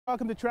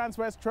Welcome to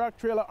Transwest Truck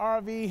Trailer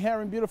RV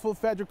here in beautiful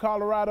Frederick,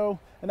 Colorado.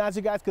 And as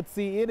you guys could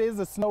see, it is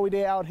a snowy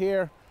day out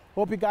here.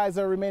 Hope you guys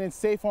are remaining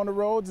safe on the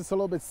roads. It's a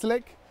little bit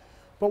slick,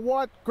 but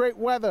what great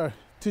weather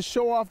to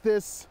show off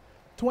this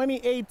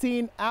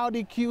 2018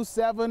 Audi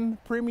Q7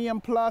 Premium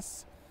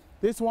Plus.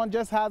 This one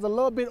just has a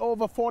little bit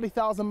over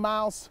 40,000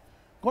 miles.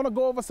 Gonna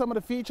go over some of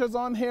the features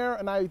on here,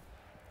 and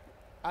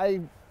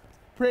I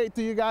pray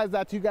to you guys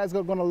that you guys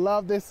are gonna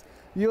love this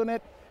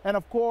unit. And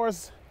of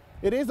course,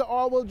 it is an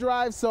all-wheel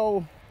drive,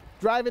 so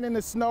driving in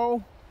the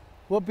snow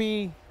will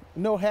be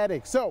no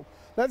headache. So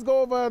let's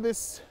go over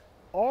this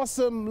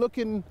awesome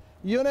looking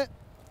unit.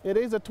 It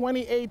is a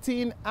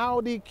 2018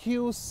 Audi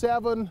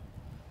Q7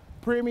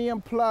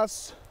 Premium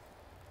Plus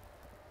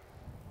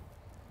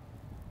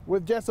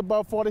with just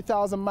above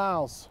 40,000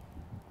 miles.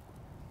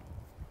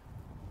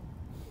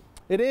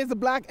 It is a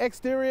black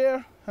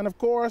exterior, and of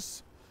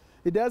course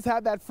it does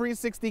have that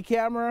 360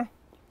 camera.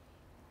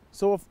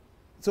 So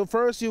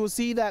first you will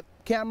see that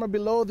camera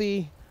below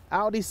the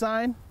Audi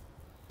sign.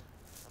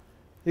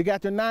 You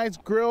got your nice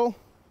grille,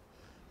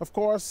 of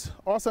course,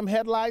 awesome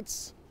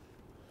headlights.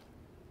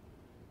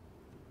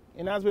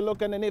 And as we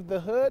look underneath the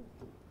hood,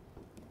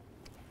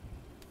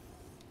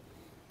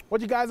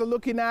 what you guys are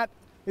looking at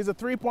is a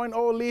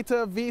 3.0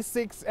 liter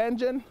V6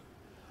 engine.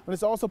 And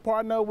it's also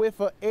partnered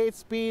with an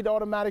 8-speed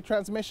automatic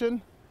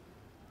transmission.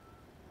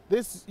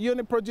 This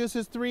unit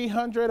produces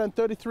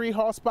 333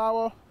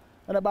 horsepower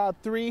and about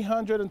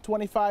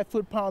 325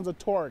 foot-pounds of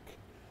torque.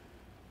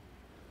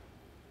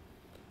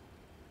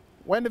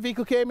 When the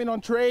vehicle came in on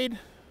trade,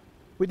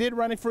 we did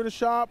run it through the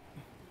shop.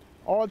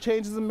 All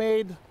changes are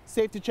made,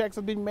 safety checks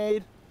have been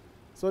made,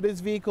 so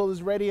this vehicle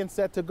is ready and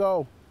set to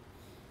go.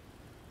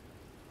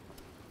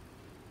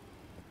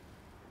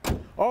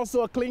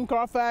 Also a clean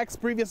Carfax.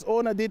 Previous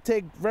owner did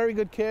take very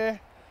good care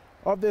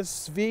of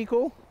this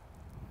vehicle.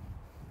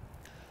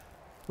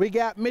 We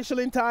got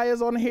Michelin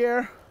tires on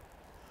here,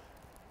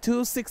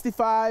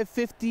 265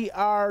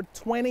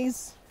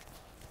 50R20s.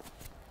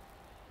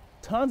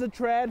 Tons of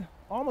tread.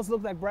 Almost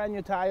look like brand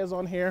new tires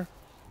on here.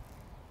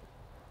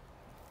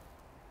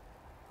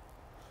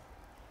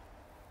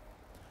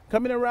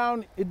 Coming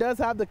around, it does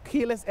have the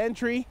keyless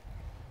entry.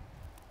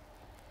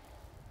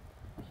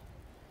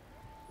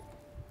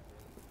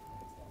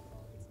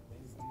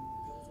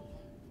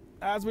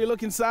 As we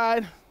look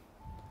inside,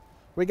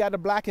 we got the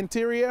black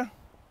interior.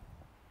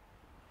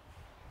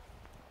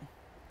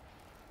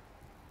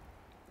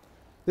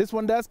 This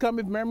one does come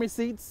with memory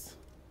seats.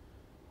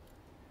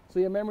 So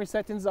your memory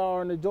settings are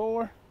on the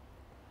door.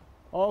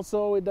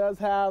 Also, it does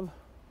have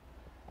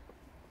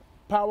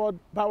power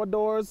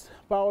doors,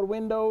 powered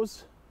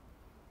windows.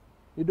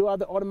 You do have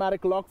the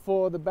automatic lock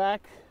for the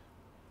back.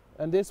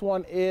 And this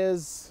one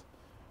is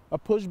a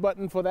push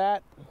button for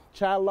that,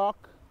 child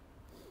lock.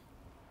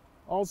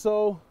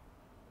 Also,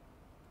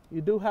 you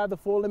do have the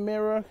folding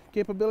mirror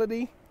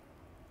capability.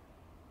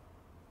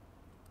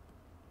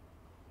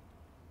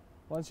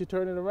 Once you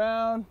turn it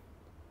around,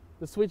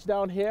 the switch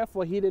down here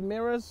for heated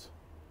mirrors.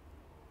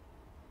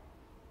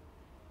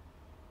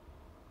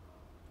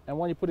 And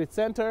when you put it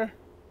center,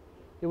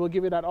 it will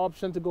give you that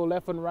option to go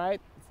left and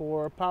right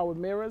for powered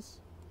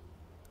mirrors.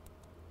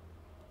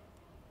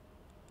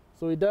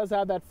 So it does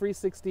have that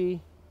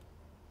 360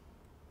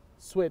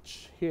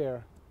 switch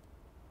here.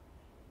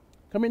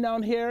 Coming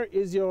down here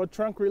is your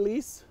trunk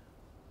release.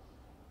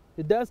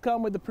 It does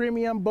come with the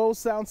premium Bose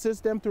sound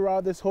system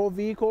throughout this whole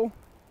vehicle.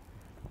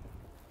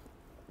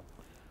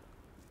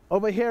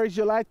 Over here is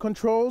your light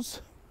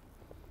controls.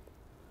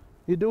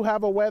 You do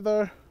have a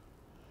weather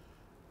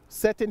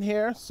setting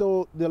here,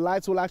 so the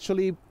lights will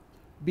actually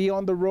be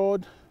on the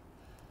road.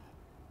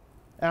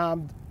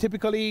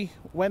 Typically,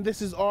 when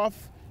this is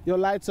off, your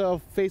lights are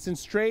facing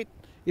straight.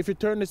 If you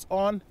turn this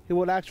on, it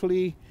will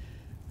actually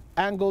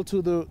angle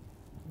to the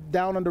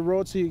down on the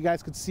road so you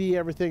guys could see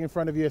everything in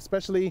front of you,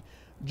 especially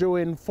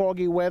during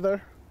foggy weather.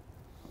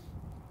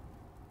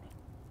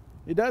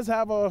 It does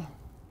have a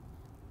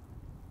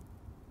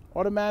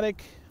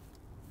automatic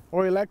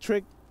or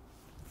electric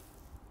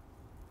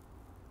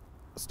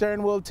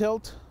steering wheel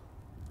tilt,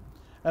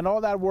 and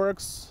all that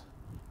works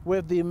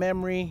with the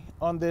memory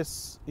on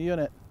this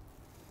unit.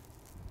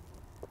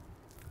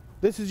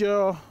 This is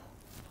your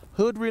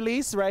hood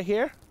release right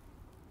here.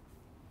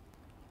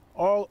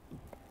 All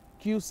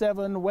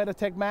Q7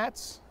 WeatherTech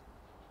mats.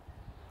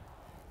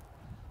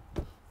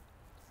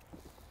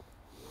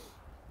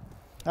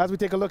 As we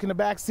take a look in the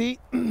back seat,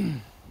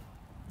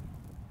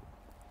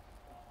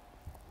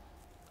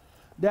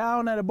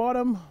 down at the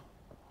bottom,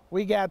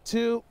 we got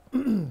two,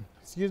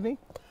 excuse me,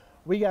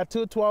 we got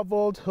two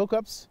 12-volt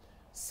hookups.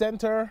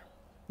 Center,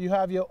 you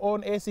have your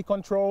own AC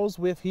controls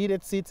with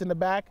heated seats in the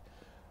back.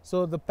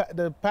 So the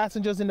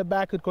passengers in the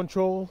back could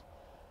control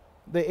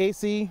the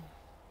AC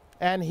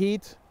and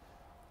heat.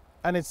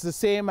 And it's the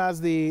same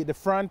as the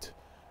front.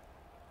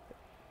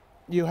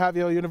 You have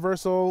your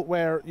universal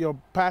where your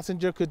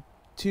passenger could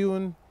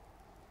tune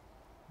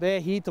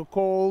their heat or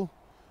cold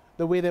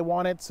the way they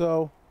want it.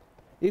 So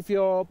if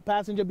your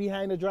passenger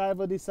behind the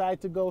driver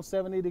decide to go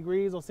 70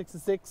 degrees or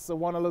 66 or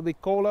want a little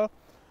bit colder,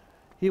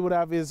 he would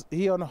have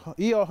he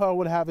or her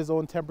would have his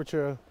own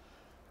temperature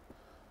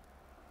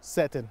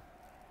setting.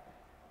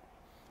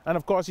 And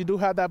of course, you do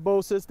have that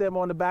Bose system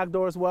on the back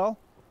door as well.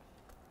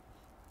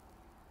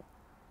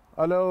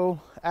 A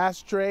little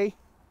ashtray.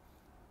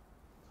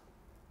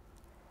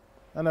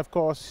 And of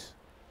course,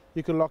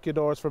 you can lock your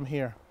doors from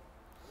here.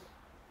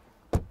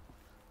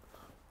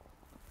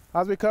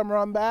 As we come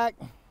around back,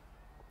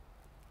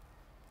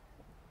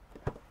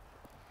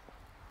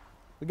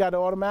 we got the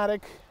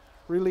automatic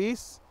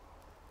release.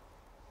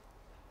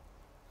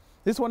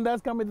 This one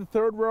does come in the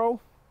third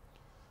row.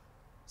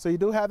 So you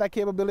do have that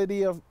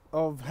capability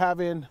of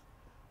having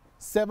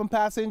 7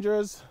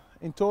 passengers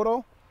in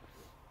total.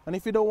 And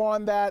if you don't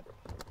want that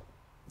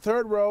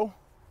third row,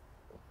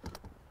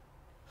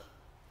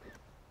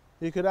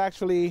 you could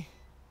actually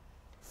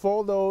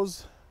fold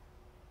those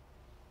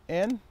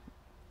in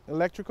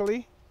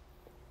electrically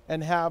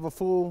and have a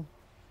full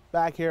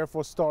back here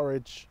for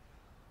storage.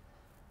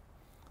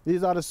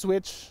 These are the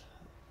switches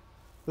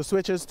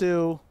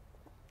to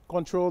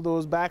control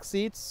those back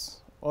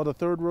seats or the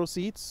third row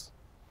seats.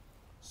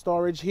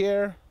 Storage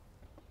here.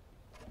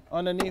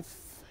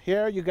 Underneath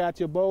here, you got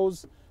your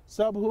Bose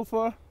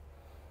subwoofer.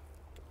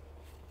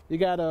 You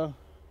got a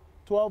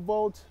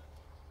 12-volt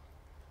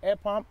air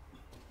pump.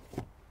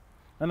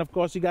 And of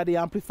course, you got the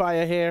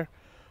amplifier here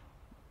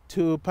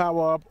to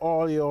power up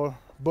all your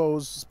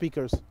Bose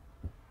speakers.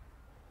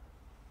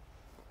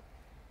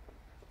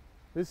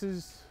 This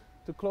is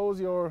to close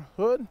your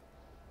hood.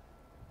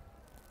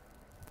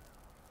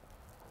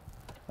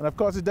 And of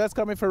course, it does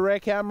come in for rear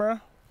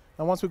camera.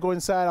 And once we go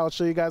inside, I'll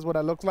show you guys what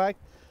that looks like.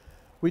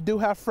 We do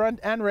have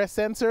front and rear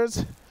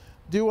sensors,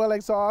 dual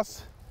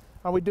exhaust,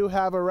 and we do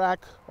have a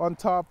rack on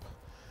top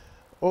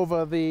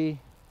over the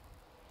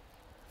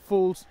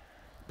full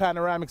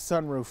panoramic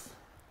sunroof.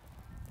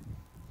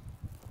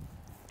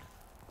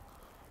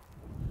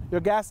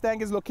 Your gas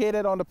tank is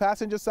located on the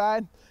passenger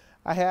side.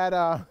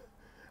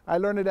 I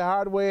learned it the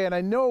hard way, and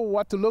I know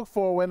what to look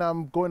for when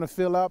I'm going to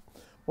fill up.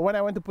 But when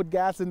I went to put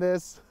gas in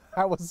this,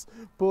 I was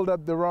pulled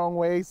up the wrong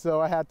way,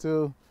 so I had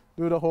to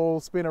do the whole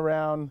spin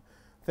around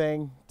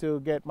thing to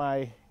get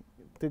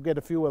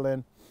the fuel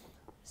in.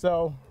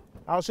 So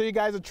I'll show you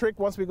guys a trick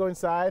once we go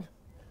inside,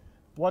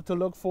 what to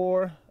look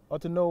for or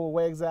to know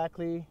where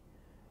exactly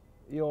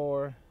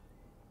your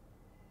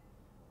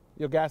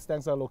gas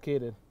tanks are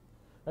located.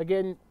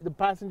 Again, the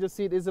passenger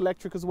seat is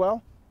electric as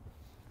well.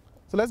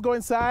 So let's go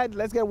inside,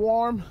 let's get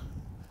warm,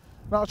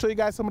 and I'll show you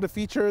guys some of the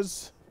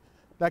features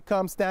that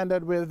come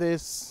standard with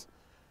this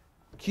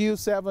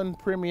Q7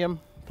 Premium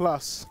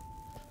Plus.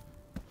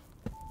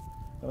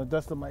 Gonna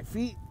dust on my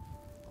feet.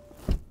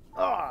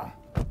 All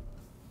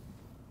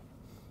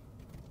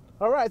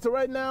right, so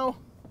right now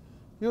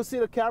you'll see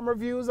the camera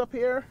views up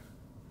here.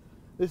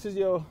 This is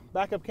your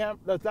backup cam.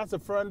 That's the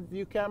front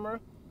view camera,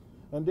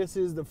 and this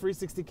is the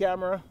 360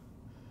 camera.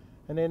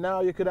 And then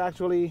now you could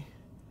actually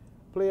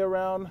play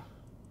around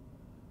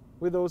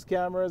with those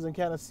cameras and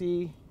kind of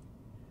see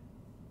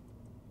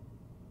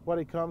what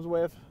it comes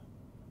with.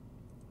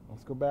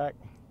 Let's go back.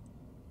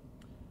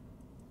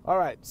 All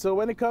right, so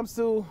when it comes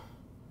to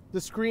the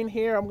screen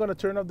here, I'm going to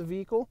turn off the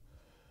vehicle.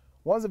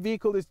 Once the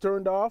vehicle is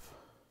turned off,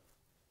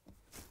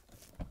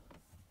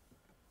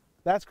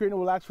 that screen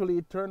will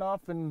actually turn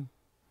off and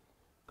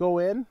go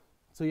in,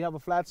 so you have a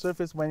flat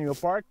surface when you're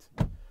parked.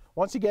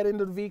 Once you get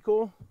into the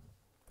vehicle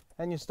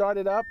and you start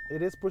it up,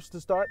 it is push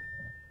to start,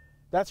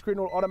 that screen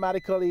will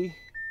automatically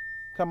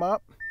come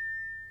up.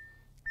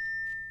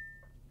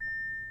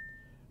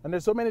 And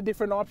there's so many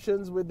different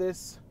options with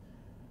this.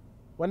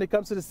 When it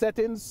comes to the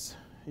settings,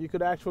 you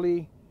could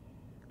actually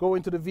go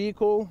into the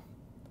vehicle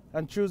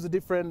and choose the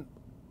different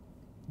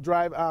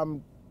drive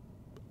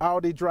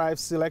Audi drive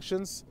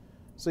selections.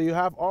 So you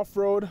have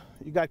off-road,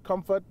 you got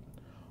comfort,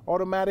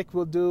 automatic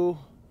will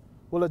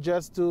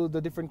adjust to the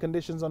different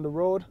conditions on the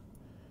road,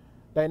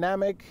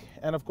 dynamic,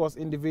 and of course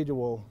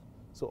individual.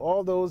 So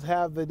all those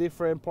have the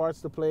different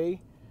parts to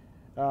play.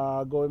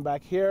 Going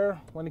back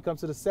here, when it comes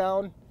to the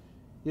sound,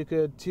 you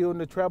could tune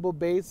the treble,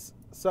 bass,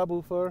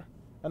 subwoofer,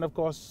 and of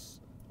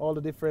course all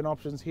the different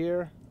options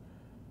here.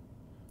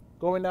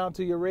 Going down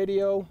to your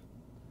radio,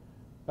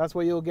 that's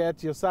where you'll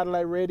get your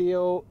satellite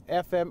radio,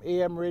 FM,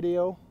 AM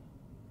radio.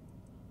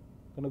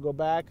 Gonna go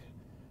back.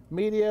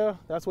 Media,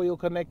 that's where you'll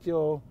connect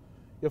your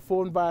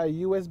phone via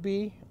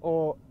USB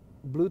or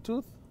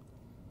Bluetooth.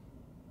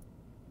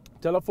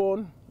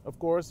 Telephone, of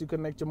course, you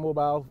connect your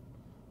mobile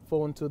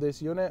phone to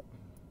this unit.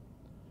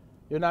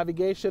 Your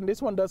navigation,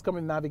 this one does come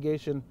in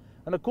navigation.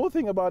 And the cool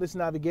thing about this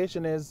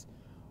navigation is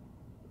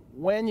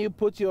when you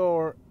put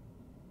your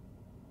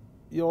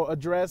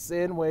address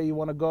in where you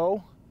want to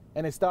go,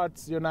 and it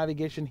starts your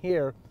navigation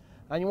here,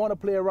 and you want to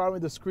play around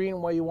with the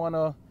screen where you want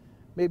to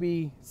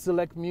maybe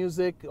select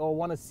music or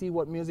want to see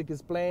what music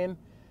is playing,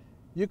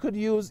 you could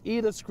use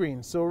either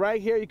screen. So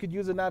right here, you could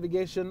use the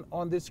navigation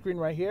on this screen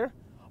right here,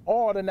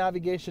 or the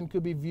navigation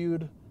could be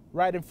viewed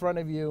right in front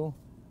of you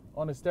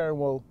on the steering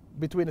wheel,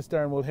 between the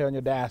steering wheel here on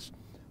your dash.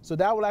 So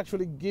that will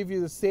actually give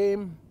you the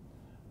same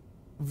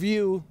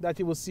view that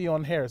you will see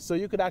on here. So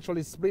you could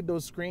actually split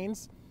those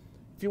screens.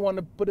 if you want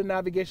to put a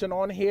navigation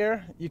on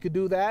here, you could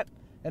do that,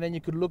 and then you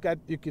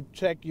could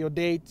check your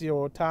date,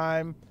 your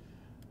time.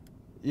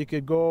 You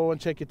could go and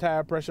check your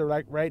tire pressure.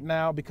 Like right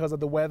now, because of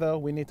the weather,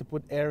 we need to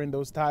put air in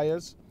those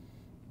tires.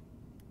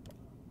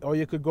 Or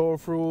you could go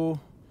through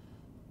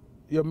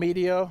your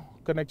media,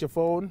 connect your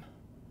phone,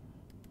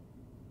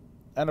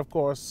 and of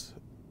course,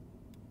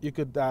 you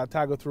could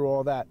toggle through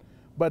all that.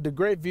 But the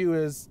great view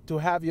is to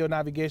have your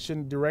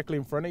navigation directly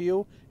in front of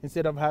you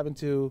instead of having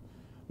to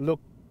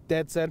look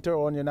dead center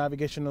on your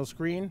navigational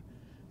screen.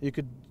 You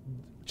could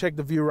check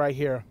the view right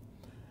here.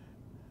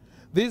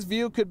 This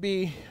view could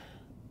be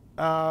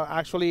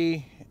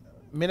actually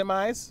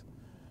minimized,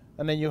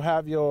 and then you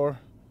have your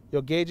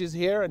gauges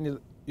here,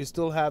 and you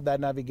still have that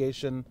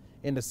navigation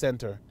in the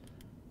center.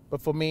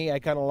 But for me, I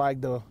kind of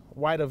like the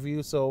wider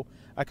view, so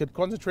I could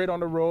concentrate on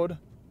the road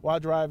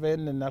while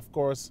driving, and of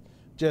course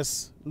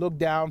just look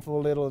down for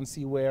a little and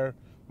see where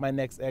my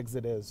next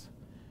exit is.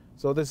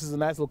 So this is a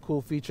nice little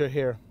cool feature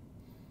here.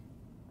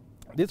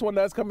 This one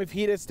does come with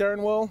heated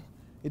steering wheel.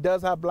 It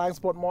does have blind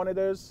spot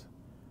monitors.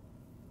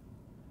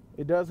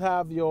 It does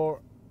have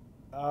your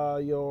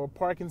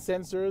parking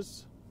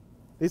sensors.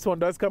 This one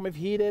does come with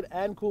heated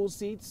and cool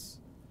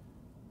seats.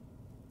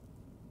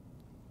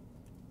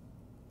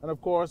 And of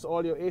course,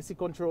 all your AC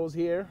controls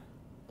here.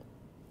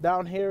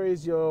 Down here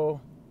is your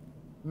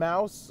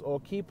mouse or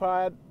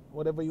keypad,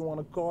 whatever you want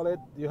to call it.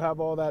 You have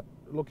all that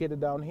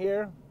located down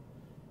here.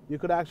 You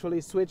could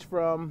actually switch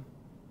from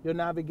your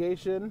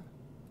navigation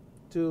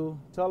to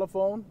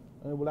telephone,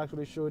 and it will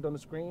actually show it on the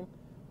screen.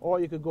 Or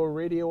you could go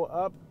radio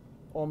up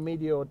or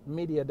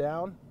media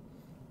down.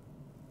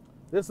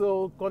 This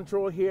little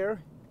control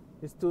here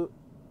is to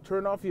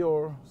turn off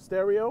your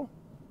stereo,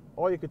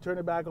 or you could turn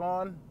it back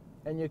on,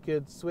 and you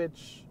could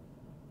switch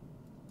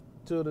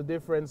to the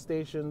different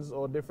stations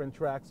or different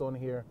tracks on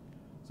here.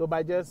 So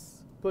by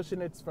just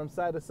pushing it from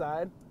side to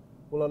side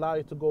will allow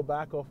you to go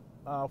back or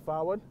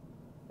forward,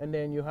 and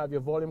then you have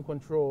your volume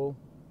control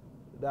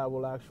that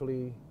will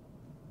actually,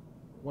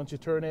 once you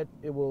turn it,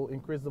 it will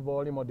increase the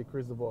volume or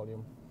decrease the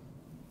volume.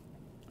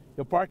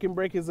 Your parking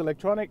brake is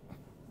electronic,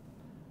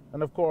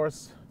 and of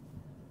course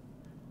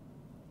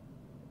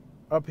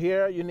up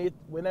here,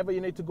 whenever you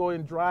need to go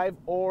in drive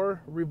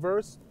or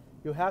reverse,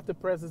 you have to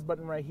press this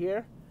button right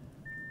here.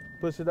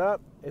 Push it up.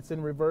 It's in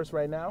reverse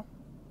right now.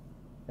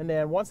 And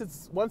then once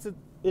it's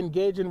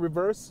engaged in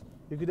reverse,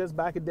 you can just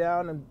back it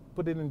down and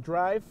put it in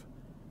drive.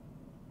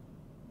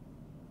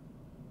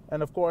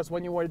 And of course,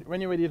 when you're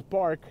ready to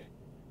park,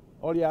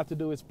 all you have to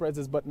do is press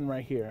this button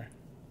right here,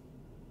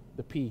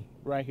 the P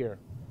right here.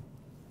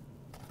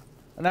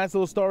 A nice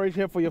little storage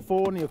here for your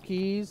phone, your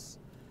keys.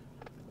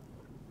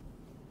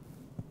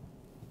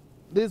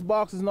 This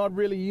box is not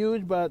really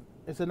huge, but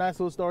it's a nice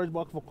little storage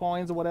box for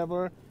coins or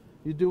whatever.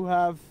 You do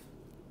have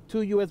 2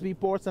 USB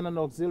ports and an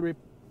auxiliary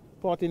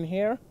port in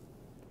here.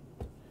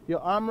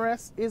 Your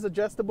armrest is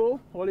adjustable.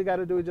 All you got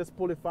to do is just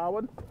pull it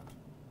forward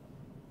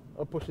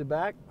or push it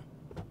back.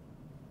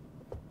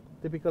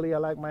 Typically, I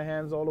like my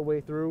hands all the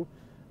way through,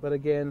 but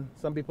again,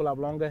 some people have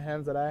longer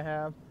hands than I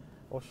have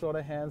or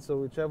shorter hands, so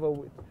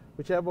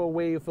whichever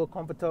way you feel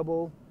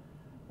comfortable,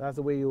 that's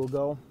the way you will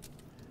go.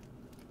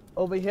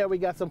 Over here, we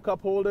got some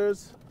cup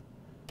holders.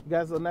 You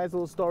got a nice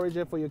little storage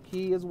here for your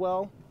key as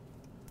well.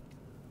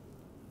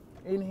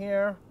 In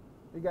here,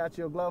 you got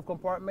your glove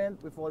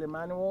compartment with all your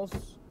manuals.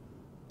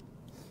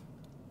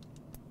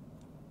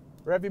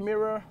 Rearview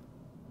mirror.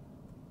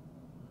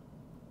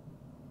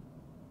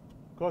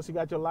 Of course, you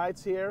got your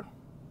lights here.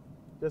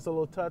 Just a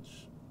little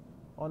touch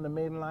on the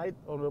main light,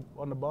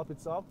 on the bulb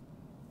itself.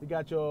 You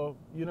got your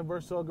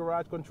universal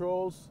garage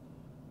controls.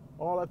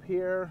 All up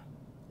here,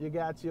 you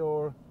got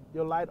your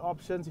light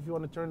options if you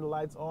want to turn the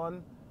lights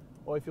on,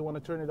 or if you want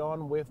to turn it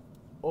on with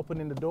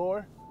opening the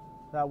door.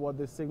 That's what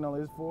this signal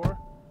is for.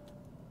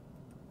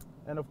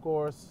 And of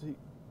course,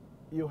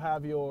 you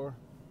have your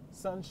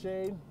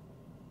sunshade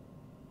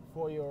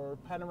for your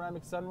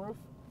panoramic sunroof.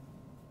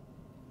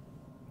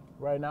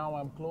 Right now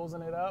I'm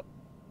closing it up,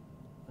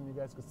 and you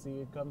guys can see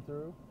it come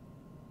through.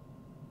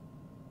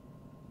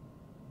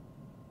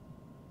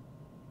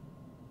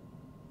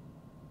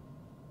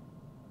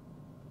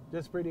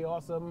 Just pretty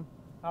awesome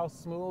how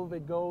smooth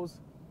it goes.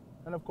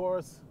 And of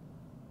course,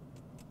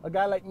 a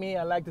guy like me,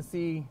 I like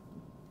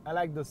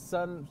the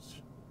sun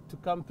to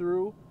come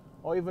through,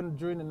 or even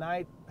during the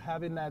night,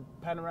 having that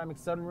panoramic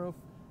sunroof,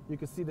 you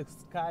can see the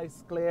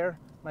skies clear.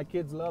 My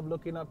kids love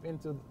looking up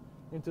into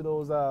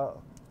those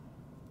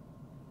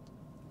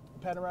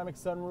panoramic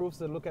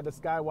sunroofs and look at the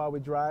sky while we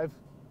drive.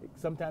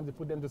 Sometimes it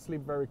put them to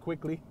sleep very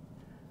quickly.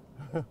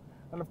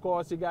 And of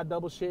course, you got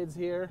double shades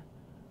here.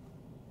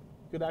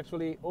 You could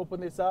actually open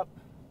this up,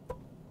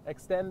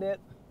 extend it,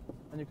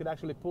 and you could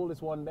actually pull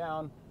this one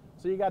down.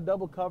 So you got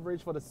double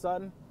coverage for the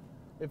sun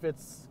if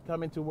it's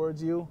coming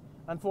towards you.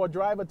 And for a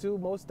driver too,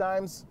 most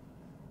times,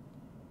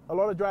 a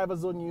lot of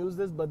drivers don't use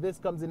this, but this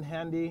comes in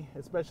handy,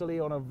 especially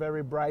on a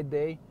very bright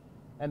day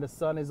and the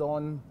sun is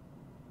on,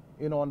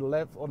 on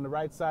the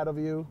right side of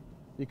you.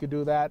 You could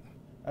do that.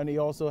 And he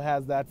also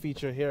has that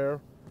feature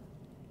here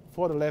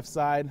for the left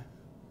side.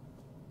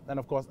 And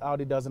of course,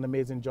 Audi does an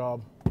amazing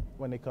job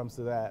when it comes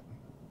to that.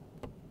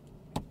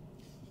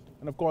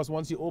 And of course,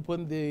 once you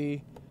open the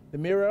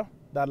mirror,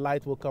 that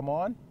light will come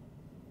on.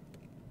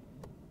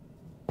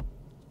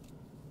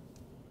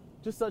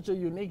 Just such a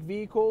unique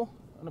vehicle.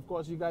 And of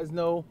course, you guys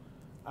know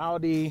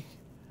Audi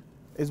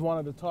is one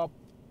of the top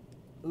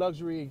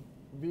luxury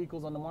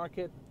vehicles on the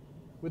market.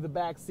 With the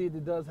back seat,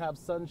 it does have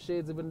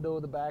sunshades, even though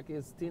the back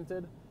is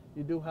tinted.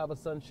 You do have a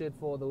sunshade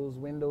for those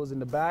windows in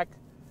the back.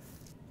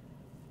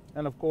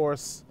 And of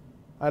course,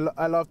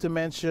 I love to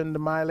mention the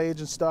mileage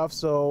and stuff,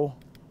 so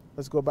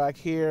let's go back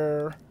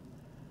here.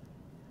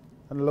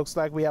 And it looks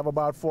like we have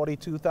about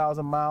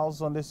 42,000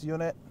 miles on this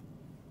unit.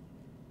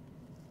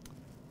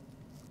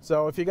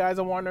 So if you guys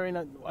are wondering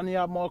and you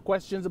have more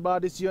questions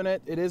about this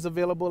unit, it is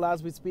available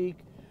as we speak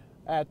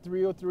at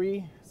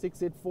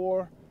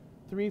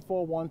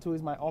 303-684-3412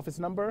 is my office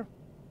number.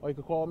 Or you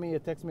can call me or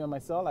text me on my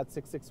cell at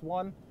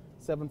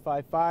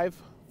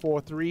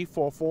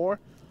 661-755-4344.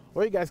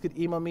 Or you guys could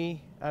email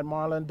me at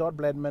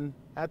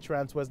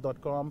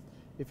marlon.bledman@transwest.com.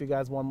 If you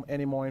guys want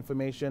any more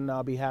information,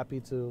 I'll be happy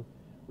to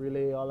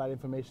relay all that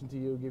information to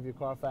you, give you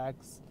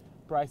Carfax.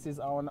 Prices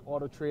are on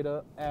Auto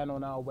Trader and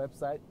on our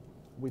website.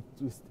 We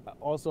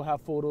also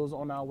have photos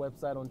on our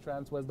website on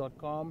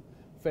transwest.com,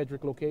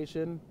 Frederick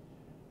location.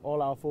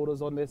 All our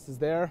photos on this is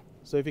there.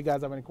 So if you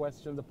guys have any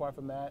questions apart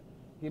from that,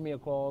 give me a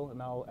call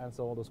and I'll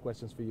answer all those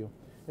questions for you.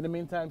 In the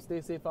meantime, stay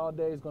safe out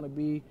there. It's going to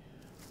be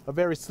a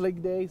very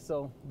slick day,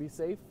 so be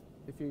safe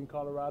if you're in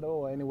Colorado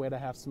or anywhere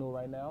that have snow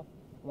right now.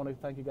 I want to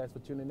thank you guys for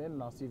tuning in,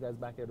 and I'll see you guys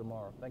back here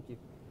tomorrow. Thank you.